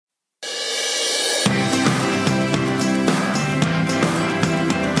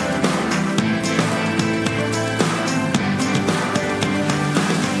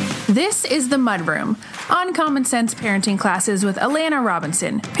is The Mudroom, Uncommon Sense Parenting Classes with Alana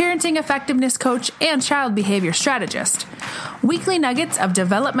Robinson, parenting effectiveness coach and child behavior strategist. Weekly nuggets of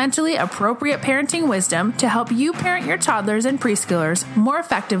developmentally appropriate parenting wisdom to help you parent your toddlers and preschoolers more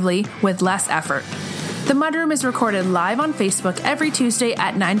effectively with less effort. The Mudroom is recorded live on Facebook every Tuesday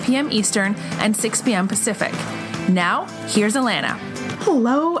at 9 p.m. Eastern and 6 p.m. Pacific. Now, here's Alana.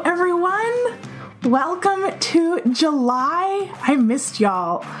 Hello, everyone. Welcome to July. I missed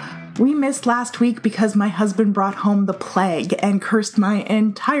y'all. We missed last week because my husband brought home the plague and cursed my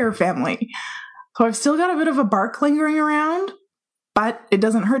entire family. So I've still got a bit of a bark lingering around, but it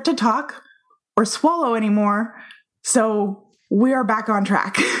doesn't hurt to talk or swallow anymore. So we are back on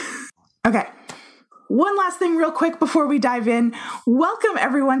track. Okay. One last thing real quick before we dive in. Welcome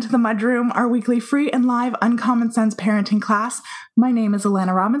everyone to the Mudroom, our weekly free and live Uncommon Sense parenting class. My name is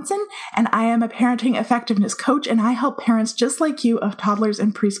Alana Robinson, and I am a parenting effectiveness coach, and I help parents just like you of toddlers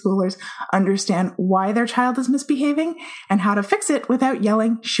and preschoolers understand why their child is misbehaving and how to fix it without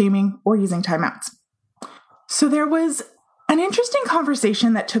yelling, shaming, or using timeouts. So there was an interesting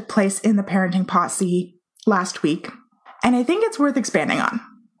conversation that took place in the parenting posse last week, and I think it's worth expanding on.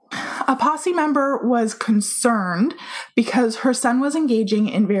 A posse member was concerned because her son was engaging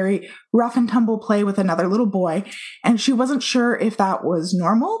in very rough and tumble play with another little boy, and she wasn't sure if that was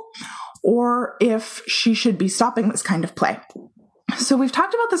normal or if she should be stopping this kind of play. So we've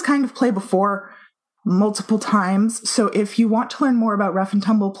talked about this kind of play before multiple times. So if you want to learn more about rough and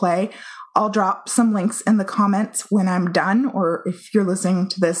tumble play, I'll drop some links in the comments when I'm done, or if you're listening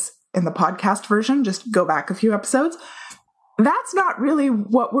to this in the podcast version, just go back a few episodes. That's not really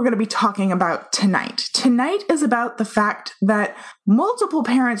what we're going to be talking about tonight. Tonight is about the fact that multiple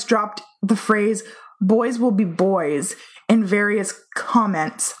parents dropped the phrase, boys will be boys, in various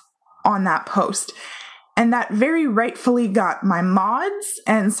comments on that post. And that very rightfully got my mods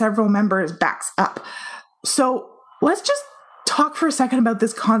and several members' backs up. So let's just talk for a second about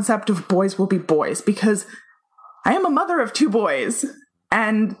this concept of boys will be boys, because I am a mother of two boys,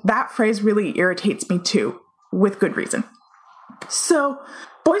 and that phrase really irritates me too, with good reason. So,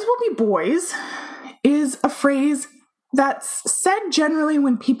 boys will be boys is a phrase that's said generally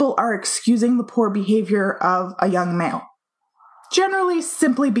when people are excusing the poor behavior of a young male. Generally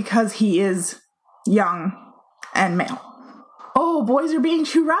simply because he is young and male. Oh, boys are being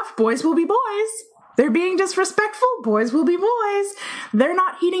too rough. Boys will be boys. They're being disrespectful. Boys will be boys. They're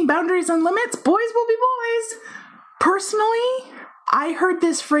not heeding boundaries and limits. Boys will be boys. Personally, I heard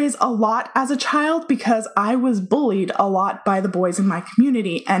this phrase a lot as a child because I was bullied a lot by the boys in my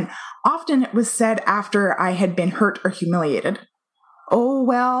community, and often it was said after I had been hurt or humiliated. Oh,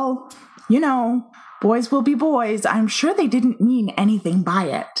 well, you know, boys will be boys. I'm sure they didn't mean anything by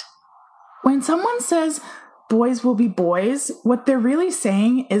it. When someone says boys will be boys, what they're really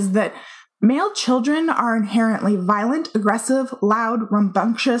saying is that male children are inherently violent, aggressive, loud,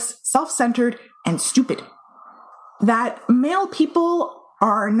 rambunctious, self-centered, and stupid. That male people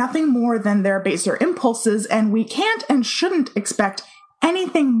are nothing more than their baser impulses, and we can't and shouldn't expect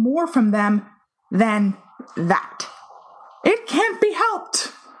anything more from them than that. It can't be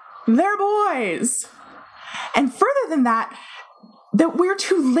helped. They're boys. And further than that we're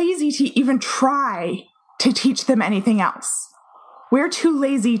too lazy to even try to teach them anything else. We're too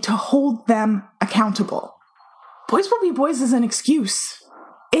lazy to hold them accountable. Boys will be boys is an excuse.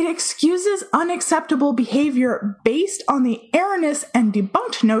 It excuses unacceptable behavior based on the erroneous and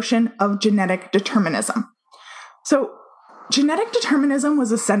debunked notion of genetic determinism. So, genetic determinism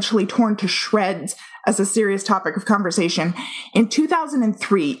was essentially torn to shreds as a serious topic of conversation in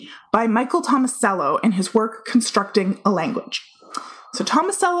 2003 by Michael Tomasello in his work Constructing a Language. So,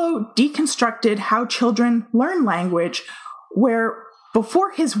 Tomasello deconstructed how children learn language, where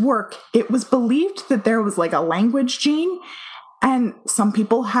before his work, it was believed that there was like a language gene, and some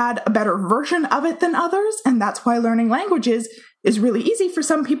people had a better version of it than others, and that's why learning languages is really easy for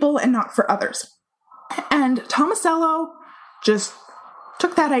some people and not for others. And Tomasello just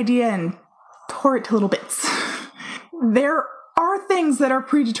took that idea and tore it to little bits. There are things that are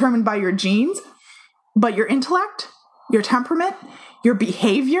predetermined by your genes, but your intellect, your temperament, your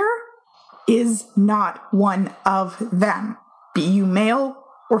behavior is not one of them, be you male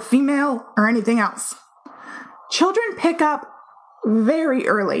or female or anything else. Children pick up very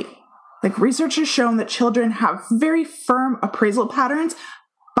early. Like, research has shown that children have very firm appraisal patterns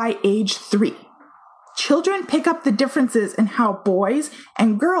by age 3. Children pick up the differences in how boys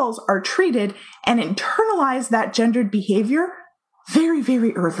and girls are treated and internalize that gendered behavior very,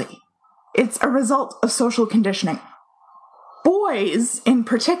 very early. It's a result of social conditioning. Boys, in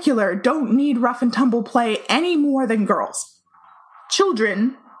particular, don't need rough and tumble play any more than girls.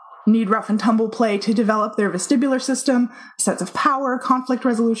 Children need rough and tumble play to develop their vestibular system, sense of power, conflict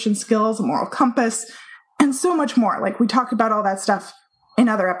resolution skills, a moral compass, and so much more. Like, we talked about all that stuff in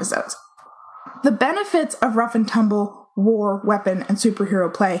other episodes. The benefits of rough and tumble, war, weapon, and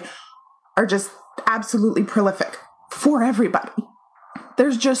superhero play are just absolutely prolific for everybody.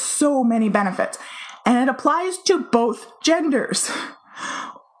 There's just so many benefits, and it applies to both genders.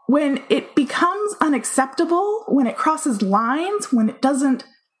 When it becomes unacceptable, when it crosses lines, when it doesn't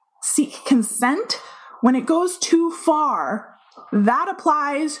seek consent, when it goes too far, that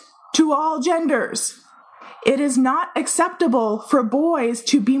applies to all genders. It is not acceptable for boys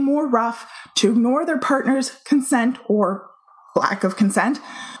to be more rough, to ignore their partner's consent or lack of consent,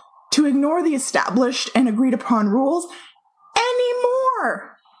 to ignore the established and agreed upon rules any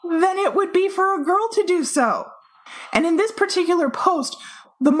more than it would be for a girl to do so. And in this particular post,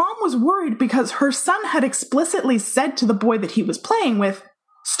 the mom was worried because her son had explicitly said to the boy that he was playing with,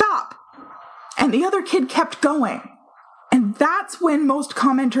 "Stop." And the other kid kept going. And that's when most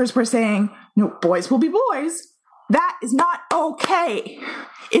commenters were saying, no, boys will be boys. That is not okay.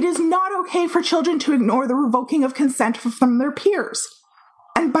 It is not okay for children to ignore the revoking of consent from their peers.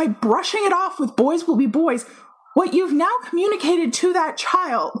 And by brushing it off with boys will be boys, what you've now communicated to that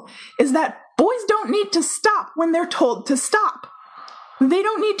child is that boys don't need to stop when they're told to stop. They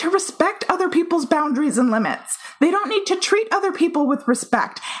don't need to respect other people's boundaries and limits. They don't need to treat other people with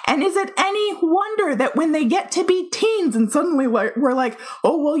respect. And is it any wonder that when they get to be teens and suddenly we're like,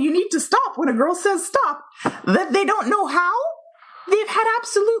 oh, well, you need to stop when a girl says stop, that they don't know how? They've had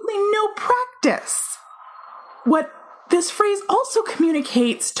absolutely no practice. What this phrase also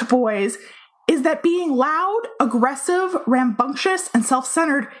communicates to boys is that being loud, aggressive, rambunctious, and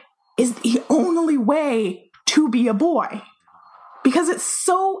self-centered is the only way to be a boy. Because it's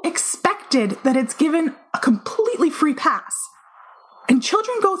so expected that it's given a completely free pass. And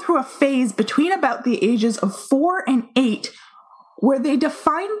children go through a phase between about the ages of 4 and 8 where they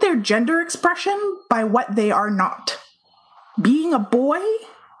define their gender expression by what they are not. Being a boy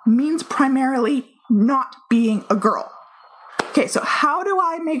means primarily not being a girl. Okay, so how do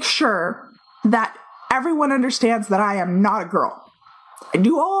I make sure that everyone understands that I am not a girl? I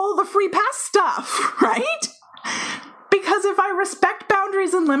do all the free pass stuff, right? Because if I respect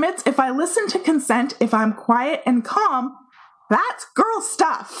boundaries and limits, if I listen to consent, if I'm quiet and calm, that's girl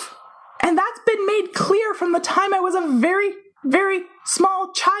stuff. And that's been made clear from the time I was a very, very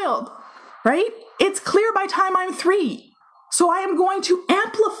small child, right? It's clear by time I'm 3. So I am going to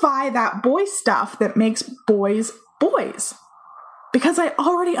amplify that boy stuff that makes boys boys. Because I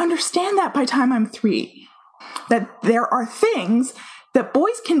already understand that by time I'm 3. That there are things that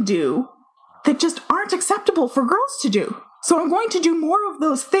boys can do that just aren't acceptable for girls to do. So I'm going to do more of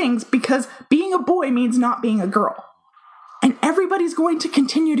those things because being a boy means not being a girl. And everybody's going to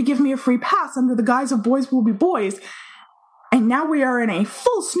continue to give me a free pass under the guise of boys will be boys. And now we are in a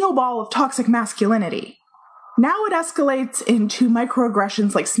full snowball of toxic masculinity. Now it escalates into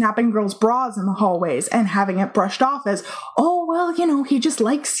microaggressions like snapping girls' bras in the hallways and having it brushed off as, oh, well, you know, he just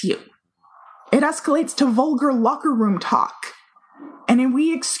likes you. It escalates to vulgar locker room talk. And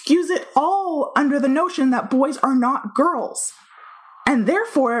we excuse it all under the notion that boys are not girls. And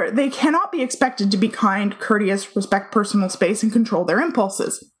therefore, they cannot be expected to be kind, courteous, respect personal space, and control their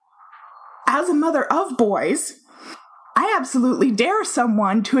impulses. As a mother of boys, I absolutely dare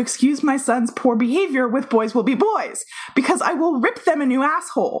someone to excuse my son's poor behavior with boys will be boys, because I will rip them a new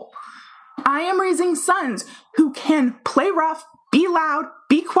asshole. I am raising sons who can play rough, be loud,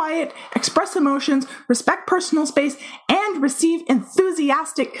 be quiet, express emotions, respect personal space, and receive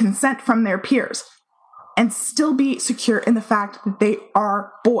enthusiastic consent from their peers, and still be secure in the fact that they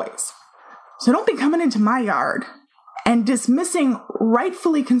are boys. So don't be coming into my yard and dismissing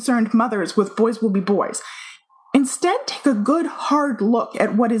rightfully concerned mothers with boys will be boys. Instead, take a good hard look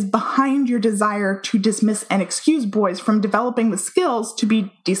at what is behind your desire to dismiss and excuse boys from developing the skills to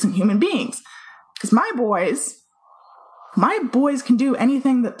be decent human beings. Because my boys can do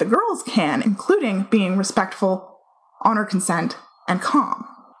anything that the girls can, including being respectful, honor consent, and calm.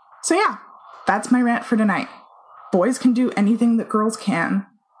 So yeah, that's my rant for tonight. Boys can do anything that girls can,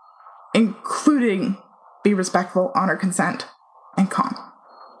 including be respectful, honor consent, and calm.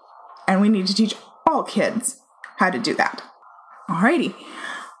 And we need to teach all kids how to do that. Alrighty.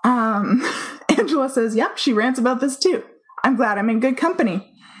 Angela says, yep, she rants about this too. I'm glad I'm in good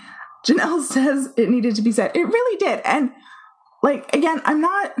company. Janelle says it needed to be said. It really did. And again, I'm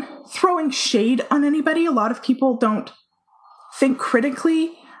not throwing shade on anybody. A lot of people don't think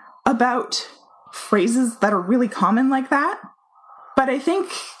critically about phrases that are really common like that. But I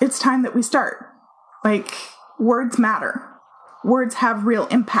think it's time that we start. Words matter. words have real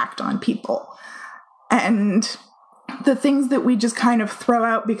impact on people. And the things that we just kind of throw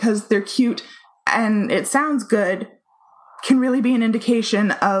out because they're cute and it sounds good can really be an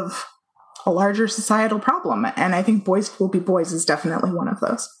indication of a larger societal problem. And I think Boys Will Be Boys is definitely one of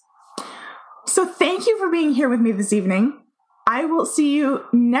those. So thank you for being here with me this evening. I will see you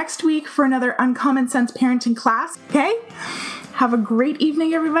next week for another Uncommon Sense Parenting class. Okay? Have a great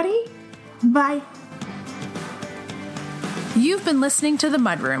evening, everybody. Bye. You've been listening to The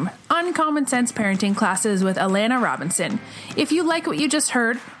Mudroom, Uncommon Sense Parenting Classes with Alana Robinson. If you like what you just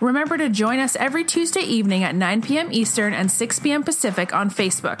heard, remember to join us every Tuesday evening at 9 p.m. Eastern and 6 p.m. Pacific on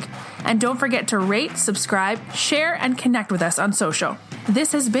Facebook. And don't forget to rate, subscribe, share, and connect with us on social.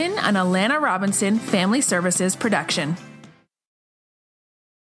 This has been an Alana Robinson Family Services production.